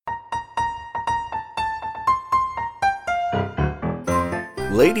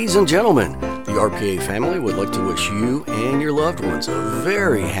Ladies and gentlemen, the RPA family would like to wish you and your loved ones a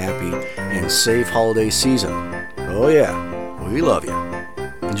very happy and safe holiday season. Oh yeah, we love you.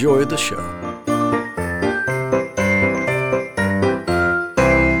 Enjoy the show.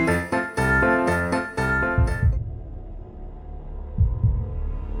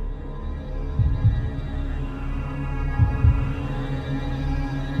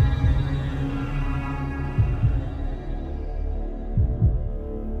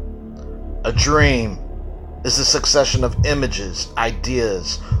 A dream is a succession of images,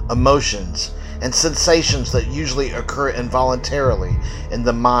 ideas, emotions, and sensations that usually occur involuntarily in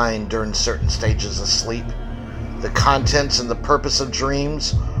the mind during certain stages of sleep. The contents and the purpose of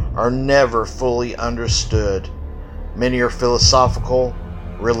dreams are never fully understood. Many are philosophical,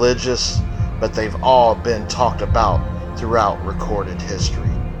 religious, but they've all been talked about throughout recorded history.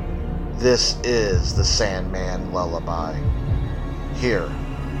 This is the Sandman Lullaby, here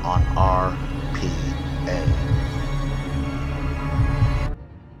on RPA.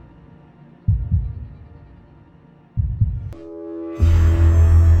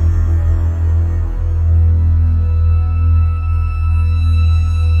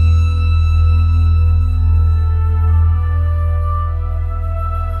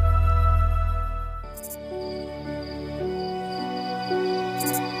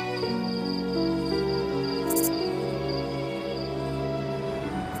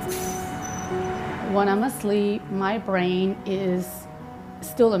 When I'm asleep, my brain is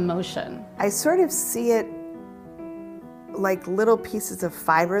still in motion. I sort of see it like little pieces of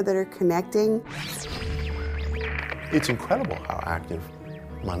fiber that are connecting. It's incredible how active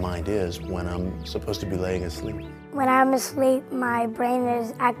my mind is when I'm supposed to be laying asleep. When I'm asleep, my brain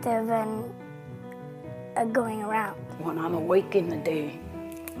is active and going around. When I'm awake in the day,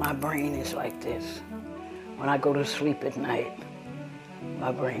 my brain is like this. When I go to sleep at night,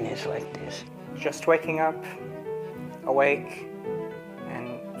 my brain is like this. Just waking up, awake,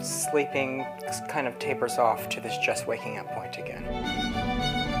 and sleeping kind of tapers off to this just waking up point again.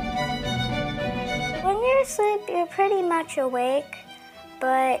 When you're asleep, you're pretty much awake,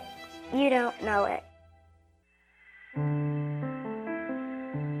 but you don't know it.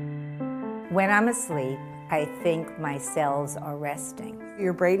 When I'm asleep, I think my cells are resting.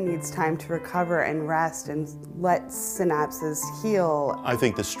 Your brain needs time to recover and rest and let synapses heal. I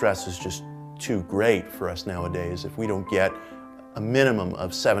think the stress is just too great for us nowadays. If we don't get a minimum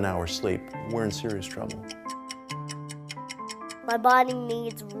of 7 hours sleep, we're in serious trouble. My body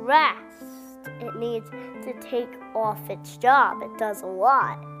needs rest. It needs to take off its job. It does a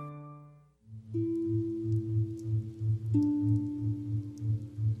lot.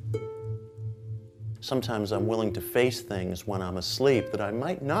 Sometimes I'm willing to face things when I'm asleep that I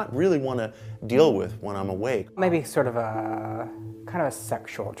might not really want to deal with when I'm awake. Maybe sort of a kind of a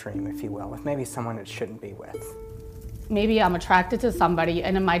sexual dream, if you will, with maybe someone it shouldn't be with. Maybe I'm attracted to somebody,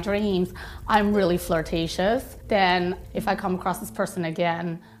 and in my dreams, I'm really flirtatious. Then if I come across this person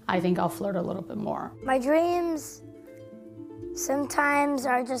again, I think I'll flirt a little bit more. My dreams sometimes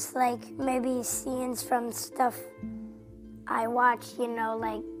are just like maybe scenes from stuff I watch,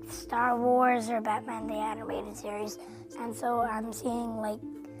 like Star Wars or Batman the Animated Series. And so I'm seeing like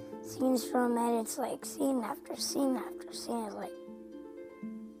scenes from it. It's like scene after scene after scene. It's like.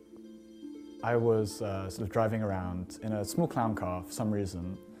 I was sort of driving around in a small clown car for some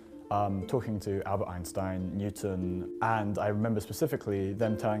reason, talking to Albert Einstein, Newton, and I remember specifically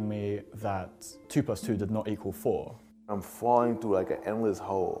them telling me that 2 + 2 did not equal 4. I'm falling through like an endless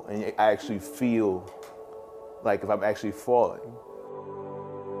hole, and I actually feel like if I'm actually falling.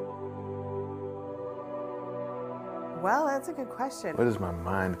 Well, that's a good question. Where does my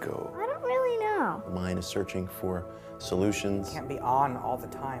mind go? I don't really know. The mind is searching for solutions. Can't be on all the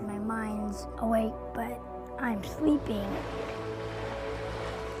time. My mind's awake, but I'm sleeping.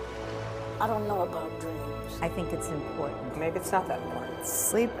 I don't know about dreams. I think it's important. Maybe it's not that important.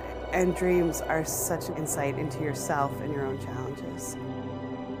 Sleep and dreams are such an insight into yourself and your own challenges.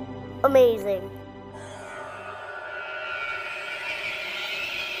 Amazing.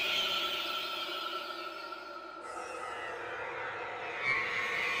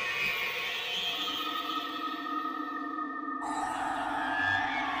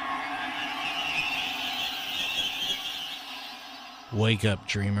 Wake up,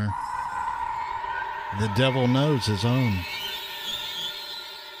 dreamer. The devil knows his own.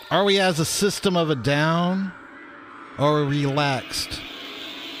 Are we as a system of a down, or are we relaxed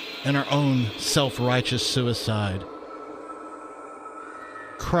in our own self-righteous suicide,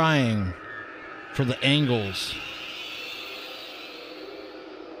 crying for the angles,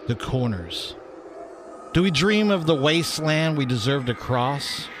 the corners, Do we dream of the wasteland we deserve to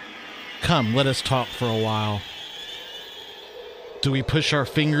cross? Come, let us talk for a while. Do we push our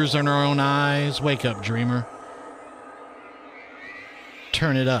fingers in our own eyes? Wake up, dreamer.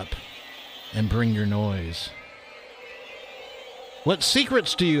 Turn it up and bring your noise. What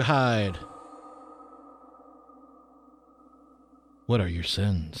secrets do you hide? What are your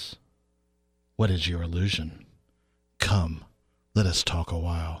sins? What is your illusion? Come, let us talk a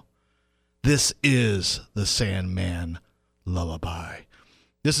while. This is the Sandman Lullaby.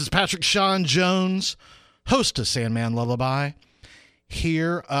 This is Patrick Sean Jones, host of Sandman Lullaby.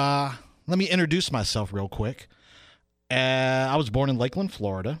 Here, let me introduce myself real quick. I was born in Lakeland,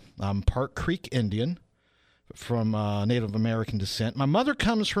 Florida. I'm Park Creek Indian from Native American descent. My mother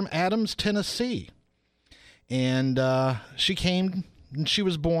comes from Adams, Tennessee. And she came and she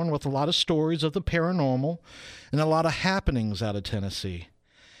was born with a lot of stories of the paranormal and a lot of happenings out of Tennessee.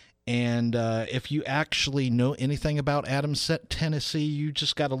 And if you actually know anything about Adams, Tennessee, you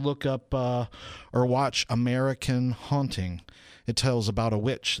just got to look up or watch American Haunting. It tells about a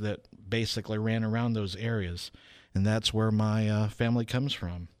witch that basically ran around those areas. And that's where my family comes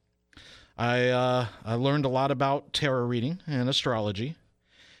from. I learned a lot about tarot reading and astrology.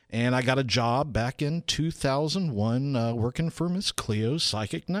 And I got a job back in 2001 working for Miss Cleo's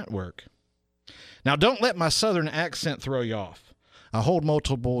Psychic Network. Now, don't let my southern accent throw you off. I hold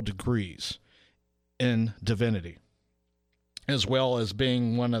multiple degrees in divinity, as well as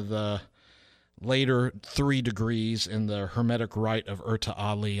being one of the later 3 degrees in the Hermetic Rite of Urta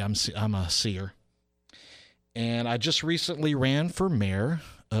Ali. I'm a seer. And I just recently ran for mayor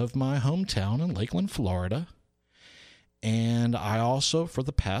of my hometown in Lakeland, Florida. And I also, for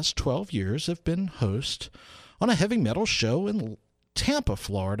the past 12 years, have been host on a heavy metal show in Tampa,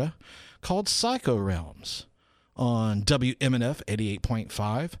 Florida, called Psycho Realms on WMNF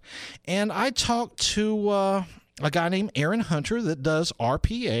 88.5. And I talked to a guy named Aaron Hunter that does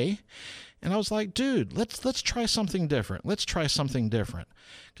RPA. And I was like, dude, let's try something different. Let's try something different.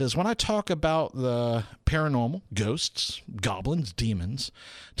 Because when I talk about the paranormal, ghosts, goblins, demons,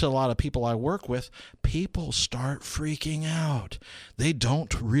 to a lot of people I work with, people start freaking out. They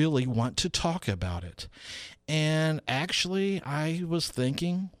don't really want to talk about it. And actually, I was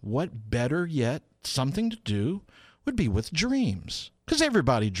thinking, what better yet, something to do would be with dreams. Because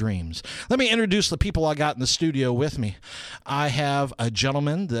everybody dreams. Let me introduce the people I got in the studio with me. I have a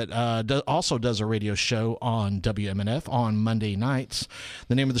gentleman that also does a radio show on WMNF on Monday nights.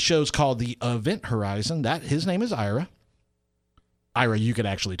 The name of the show is called The Event Horizon. His name is Ira. Ira, you could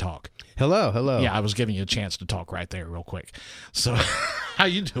actually talk. Hello. Yeah, I was giving you a chance to talk right there real quick. So, how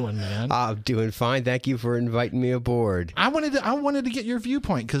you doing, man? I'm doing fine. Thank you for inviting me aboard. I wanted to get your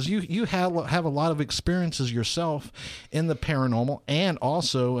viewpoint because you have a lot of experiences yourself in the paranormal, and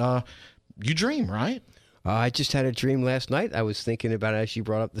also you dream, right? I just had a dream last night. I was thinking about it as you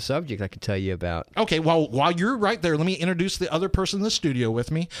brought up the subject I could tell you about. Okay, well, while you're right there, let me introduce the other person in the studio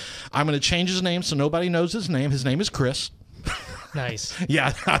with me. I'm going to change his name so nobody knows his name. His name is Chris. Nice. Yeah,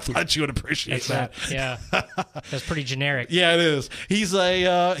 I thought you would appreciate that. Yeah, that's pretty generic. Yeah, it is. He's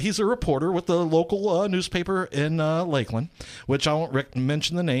a reporter with the local newspaper in Lakeland, which I won't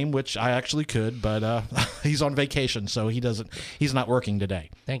mention the name, which I actually could, but he's on vacation, so he's not working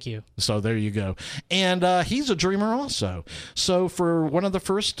today. Thank you. So there you go. And he's a dreamer also. So for one of the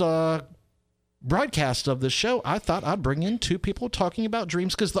first broadcast of this show, I thought I'd bring in 2 people talking about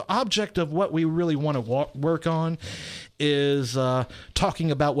dreams, because the object of what we really want to work on is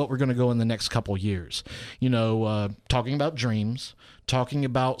talking about what we're going to go in the next couple years. Talking about dreams, talking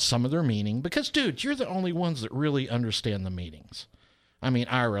about some of their meaning, because, dude, you're the only ones that really understand the meanings. I mean,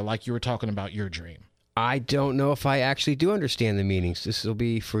 Ira, like you were talking about your dream. I don't know if I actually do understand the meanings. This will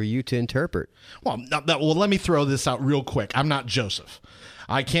be for you to interpret. Well, let me throw this out real quick. I'm not Joseph.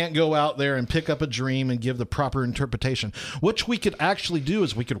 I can't go out there and pick up a dream and give the proper interpretation. What we could actually do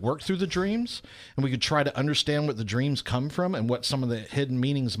is we could work through the dreams, and we could try to understand what the dreams come from and what some of the hidden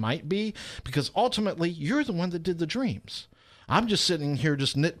meanings might be, because ultimately you're the one that did the dreams. I'm just sitting here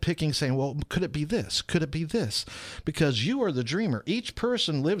just nitpicking, saying, well, could it be this? Could it be this? Because you are the dreamer. Each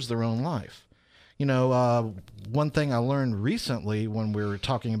person lives their own life. One thing I learned recently when we were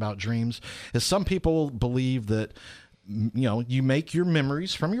talking about dreams is some people believe that, you make your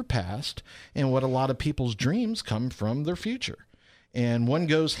memories from your past, and what a lot of people's dreams come from their future. And one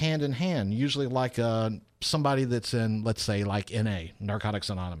goes hand in hand, usually like somebody that's in, let's say, like NA, Narcotics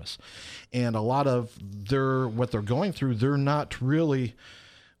Anonymous. And a lot of what they're going through, they're not really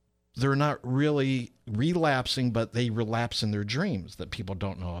relapsing, but they relapse in their dreams that people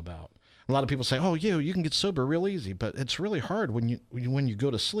don't know about. A lot of people say, "Oh, you can get sober real easy," but it's really hard when you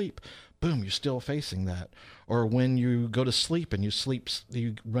go to sleep. Boom, you're still facing that. Or when you go to sleep and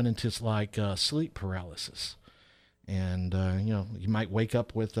you run into sleep paralysis, and you might wake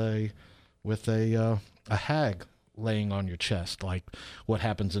up with a hag laying on your chest, like what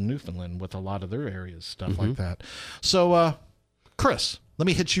happens in Newfoundland with a lot of their areas, stuff like that. So, Chris, let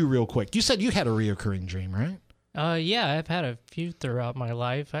me hit you real quick. You said you had a reoccurring dream, right? Yeah, I've had a few throughout my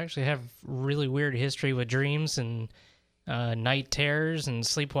life. I actually have really weird history with dreams and night terrors and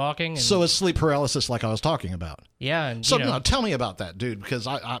sleepwalking. And, so is sleep paralysis like I was talking about? Yeah. And, so no, tell me about that, dude, because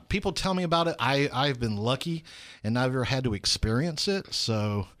I people tell me about it. I've been lucky and never had to experience it.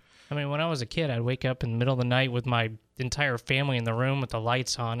 So, I mean, when I was a kid, I'd wake up in the middle of the night with my entire family in the room with the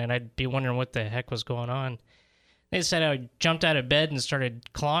lights on, and I'd be wondering what the heck was going on. They said I jumped out of bed and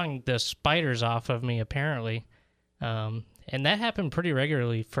started clawing the spiders off of me, apparently. And that happened pretty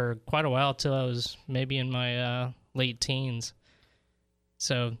regularly for quite a while till I was maybe in my late teens.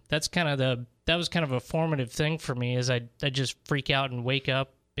 So that was kind of a formative thing for me, is I just freak out and wake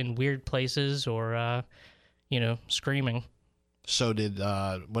up in weird places or screaming. So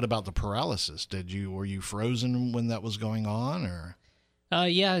what about the paralysis? Were you frozen when that was going on, or?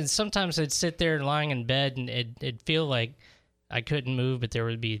 Yeah, sometimes I'd sit there lying in bed and it'd feel like I couldn't move, but there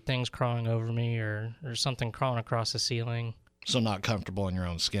would be things crawling over me or something crawling across the ceiling. So not comfortable in your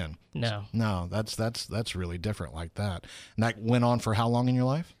own skin. No. No, that's really different like that. And that went on for how long in your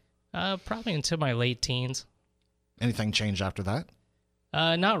life? Probably until my late teens. Anything changed after that?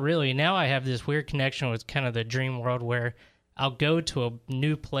 Not really. Now I have this weird connection with kind of the dream world where I'll go to a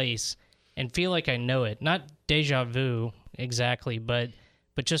new place and feel like I know it. Not deja vu exactly, but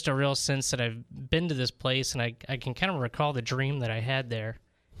just a real sense that I've been to this place and I can kind of recall the dream that I had there.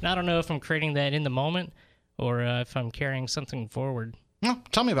 And I don't know if I'm creating that in the moment or if I'm carrying something forward. No,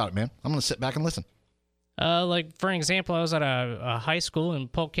 tell me about it, man. I'm going to sit back and listen. Like, for example, I was at a high school in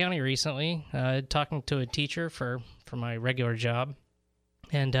Polk County recently, talking to a teacher for my regular job.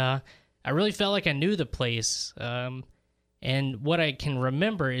 And I really felt like I knew the place. And what I can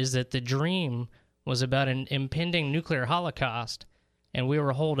remember is that the dream was about an impending nuclear holocaust. And we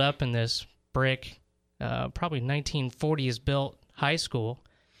were holed up in this brick, probably 1940s built high school,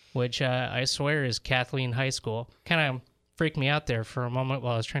 which I swear is Kathleen High School. Kind of freaked me out there for a moment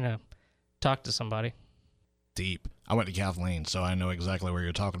while I was trying to talk to somebody. Deep. I went to Kathleen, so I know exactly where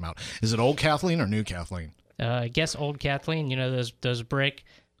you're talking about. Is it old Kathleen or new Kathleen? I guess old Kathleen. You know, those brick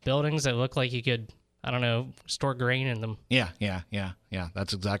buildings that look like you could, I don't know, store grain in them. Yeah.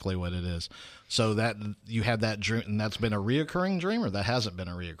 That's exactly what it is. So that you had that dream, and that's been a reoccurring dream, or that hasn't been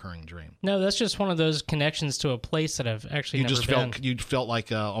a reoccurring dream? No, that's just one of those connections to a place that I've actually never been. You felt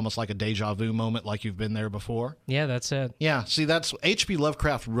like almost like a deja vu moment, like you've been there before? Yeah, that's it. Yeah, see, that's H.P.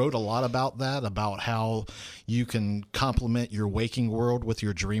 Lovecraft wrote a lot about that, about how you can complement your waking world with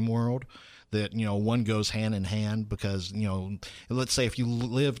your dream world. That, one goes hand in hand because, let's say if you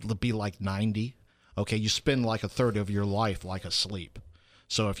live to be like 90, okay, you spend like a third of your life like asleep.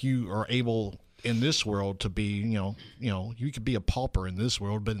 So if you are able in this world to be, you could be a pauper in this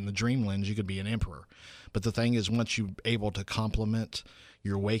world, but in the dreamlands you could be an emperor. But the thing is, once you're able to complement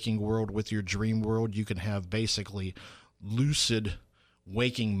your waking world with your dream world, you can have basically lucid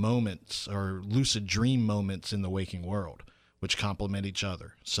waking moments or lucid dream moments in the waking world, which complement each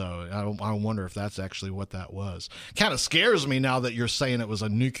other. So I wonder if that's actually what that was. Kind of scares me now that you're saying it was a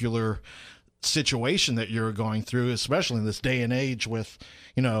nuclear situation that you're going through, especially in this day and age with,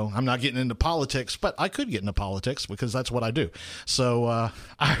 I'm not getting into politics, but I could get into politics because that's what I do. So,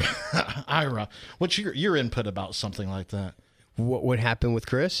 Ira, what's your input about something like that? What would happen with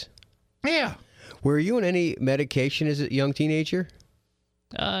Chris? Yeah. Were you on any medication as a young teenager?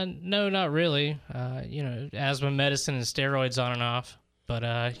 No, not really. Asthma medicine and steroids on and off. But,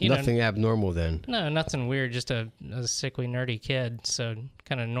 nothing abnormal then? No, nothing weird. Just a sickly, nerdy kid. So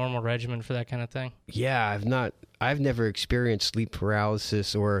kind of normal regimen for that kind of thing. Yeah, I've never experienced sleep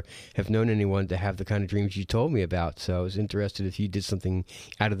paralysis or have known anyone to have the kind of dreams you told me about. So I was interested if you did something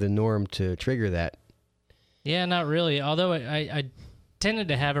out of the norm to trigger that. Yeah, not really. Although I tended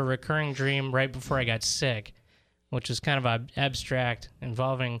to have a recurring dream right before I got sick, which was kind of abstract,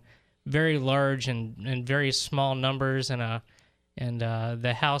 involving very large and very small numbers and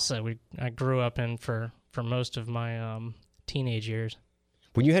the house that I grew up in for most of my teenage years.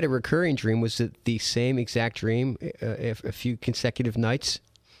 When you had a recurring dream, was it the same exact dream a few consecutive nights?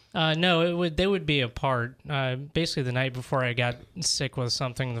 No, they would be apart. Basically, the night before I got sick with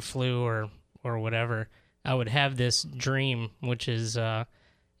something, the flu or whatever, I would have this dream, which is I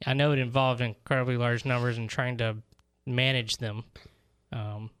know it involved incredibly large numbers and trying to manage them.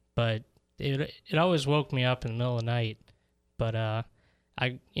 But it always woke me up in the middle of the night. But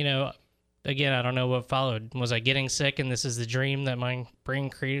again, I don't know what followed. Was I getting sick and this is the dream that my brain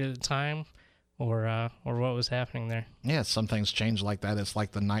created at the time? Or what was happening there? Yeah, some things change like that. It's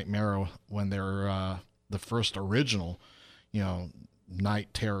like the nightmare when they're the first original,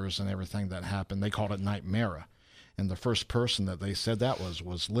 night terrors and everything that happened. They called it Nightmare. And the first person that they said that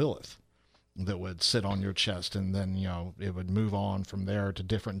was Lilith, that would sit on your chest, and then, it would move on from there to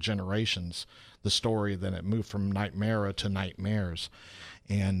different generations. The story, then it moved from Nightmare to Nightmares.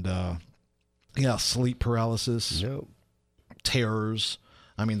 And, sleep paralysis, terrors.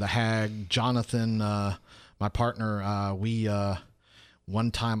 I mean, the Hag, Jonathan, my partner,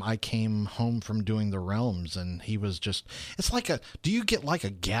 one time I came home from doing the Realms, and he was just, it's like do you get like a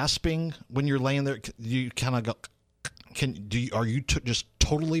gasping when you're laying there? You kind of go, are you just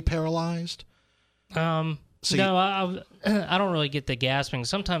totally paralyzed? No, I don't really get the gasping.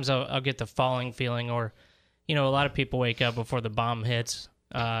 Sometimes I'll get the falling feeling, or, a lot of people wake up before the bomb hits.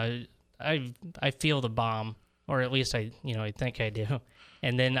 I feel the bomb, or at least I think I do.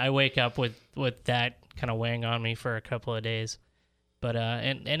 And then I wake up with that kind of weighing on me for a couple of days. But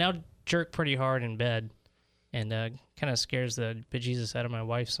and I'll jerk pretty hard in bed, and kind of scares the bejesus out of my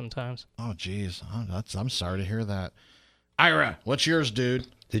wife sometimes. Oh, geez. I'm sorry to hear that. Ira, what's yours, dude?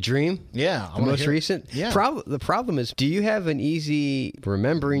 The dream? Yeah. The most recent? Yeah. The problem is, do you have an easy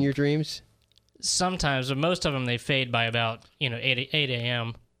remembering your dreams? Sometimes, but most of them, they fade by about 8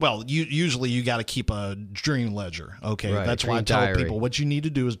 a.m. Well, usually you got to keep a dream ledger, okay? Right, that's why I dream tell diary. people what you need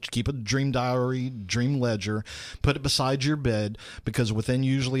to do is keep a dream diary, dream ledger, put it beside your bed, because within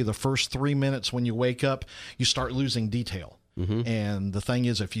usually the first 3 minutes when you wake up, you start losing detail. Mm-hmm. And the thing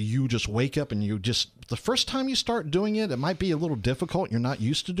is, if you just wake up and the first time you start doing it, it might be a little difficult. You're not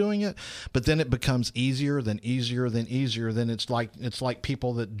used to doing it, but then it becomes easier, then easier, then easier. Then it's like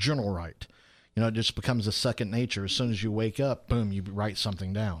people that journal write. It just becomes a second nature. As soon as you wake up, boom, you write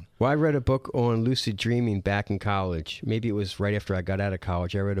something down. Well, I read a book on lucid dreaming back in college. Maybe it was right after I got out of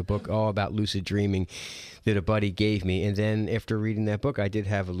college. I read a book all about lucid dreaming that a buddy gave me. And then after reading that book, I did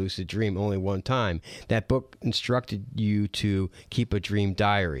have a lucid dream only one time. That book instructed you to keep a dream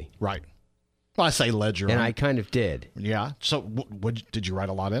diary. Right. Well, I say ledger. And I kind of did. Yeah. So did you write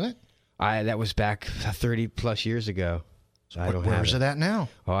a lot in it? That was back 30 plus years ago. So where's it at now?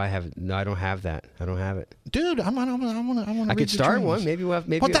 Oh, I have no. I don't have that. I don't have it, dude. I want to. I could start one. Maybe we'll have.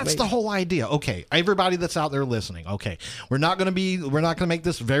 Maybe. Well, that's the whole idea. Okay, everybody that's out there listening. Okay, we're not going to make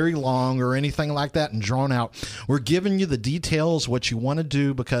this very long or anything like that and drawn out. We're giving you the details, what you want to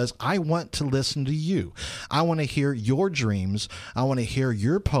do, because I want to listen to you. I want to hear your dreams. I want to hear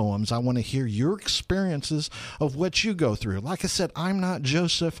your poems. I want to hear your experiences of what you go through. Like I said, I'm not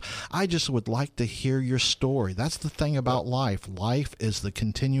Joseph. I just would like to hear your story. That's the thing about life. Life is the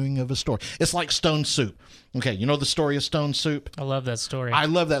continuing of a story. It's like Stone Soup. Okay, you know the story of Stone Soup? I love that story. I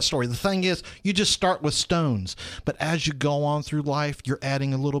love that story. The thing is, you just start with stones, but as you go on through life, you're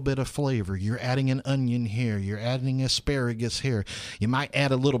adding a little bit of flavor. You're adding an onion here. You're adding asparagus here. You might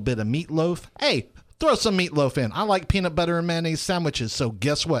add a little bit of meatloaf. Hey, throw some meatloaf in. I like peanut butter and mayonnaise sandwiches, so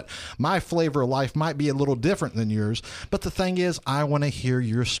guess what? My flavor of life might be a little different than yours, but the thing is, I want to hear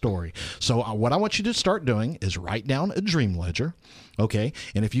your story. So what I want you to start doing is write down a dream ledger, okay?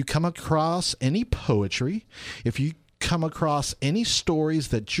 And if you come across any poetry, if you come across any stories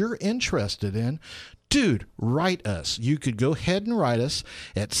that you're interested in, dude, write us. You could go ahead and write us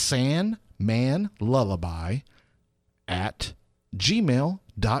at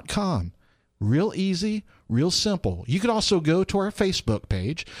sandmanlullaby@gmail.com. Real easy, real simple. You could also go to our Facebook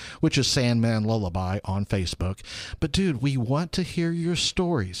page, which is Sandman Lullaby on Facebook. But dude, we want to hear your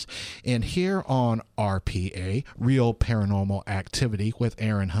stories. And here on RPA, Real Paranormal Activity with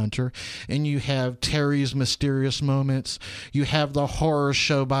Aaron Hunter, and you have Terry's Mysterious Moments, you have the Horror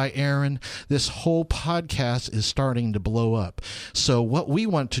Show by Aaron. This whole podcast is starting to blow up. So what we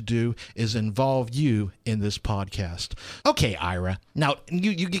want to do is involve you in this podcast. Okay, Ira. Now,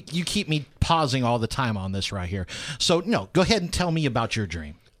 you keep me pausing all the time on this right here. So, no, go ahead and tell me about your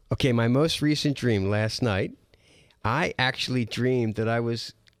dream. Okay, my most recent dream last night, I actually dreamed that I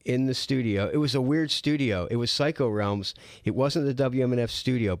was in the studio. It was a weird studio. It was Psycho Realms. It wasn't the WMNF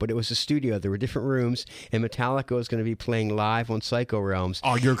studio, but it was a studio. There were different rooms, and Metallica was going to be playing live on Psycho Realms.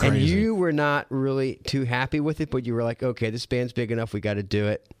 Oh, you're crazy. And you were not really too happy with it, but you were like, okay, this band's big enough. We got to do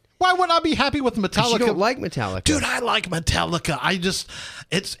it. Why would I be happy with Metallica? You don't like Metallica. Dude, I like Metallica.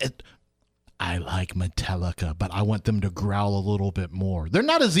 I like Metallica, but I want them to growl a little bit more. They're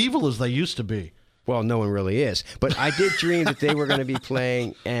not as evil as they used to be. Well, no one really is. But I did dream that they were going to be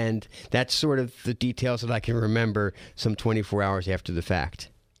playing, and that's sort of the details that I can remember some 24 hours after the fact.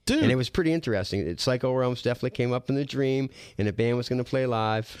 Dude. And it was pretty interesting. Psycho Realms definitely came up in the dream, and the band was going to play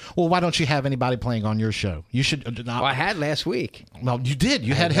live. Well, why don't you have anybody playing on your show? You should. Well, I had last week. Well, you did.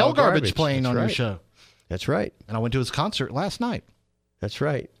 You had Hell Garbage playing on your show. That's right. And I went to his concert last night. That's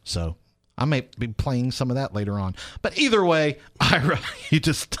right. So I may be playing some of that later on. But either way,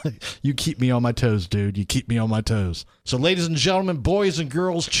 you keep me on my toes, dude. You keep me on my toes. So ladies and gentlemen, boys and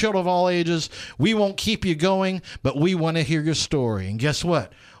girls, children of all ages, we won't keep you going, but we want to hear your story. And guess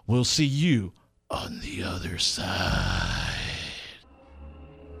what? We'll see you on the other side.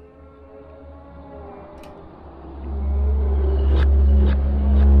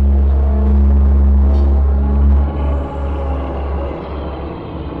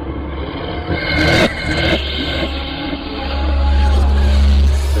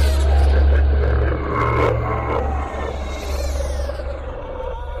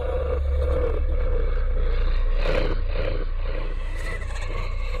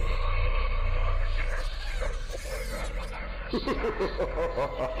 Ha ha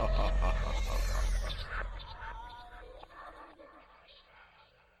ha ha ha ha.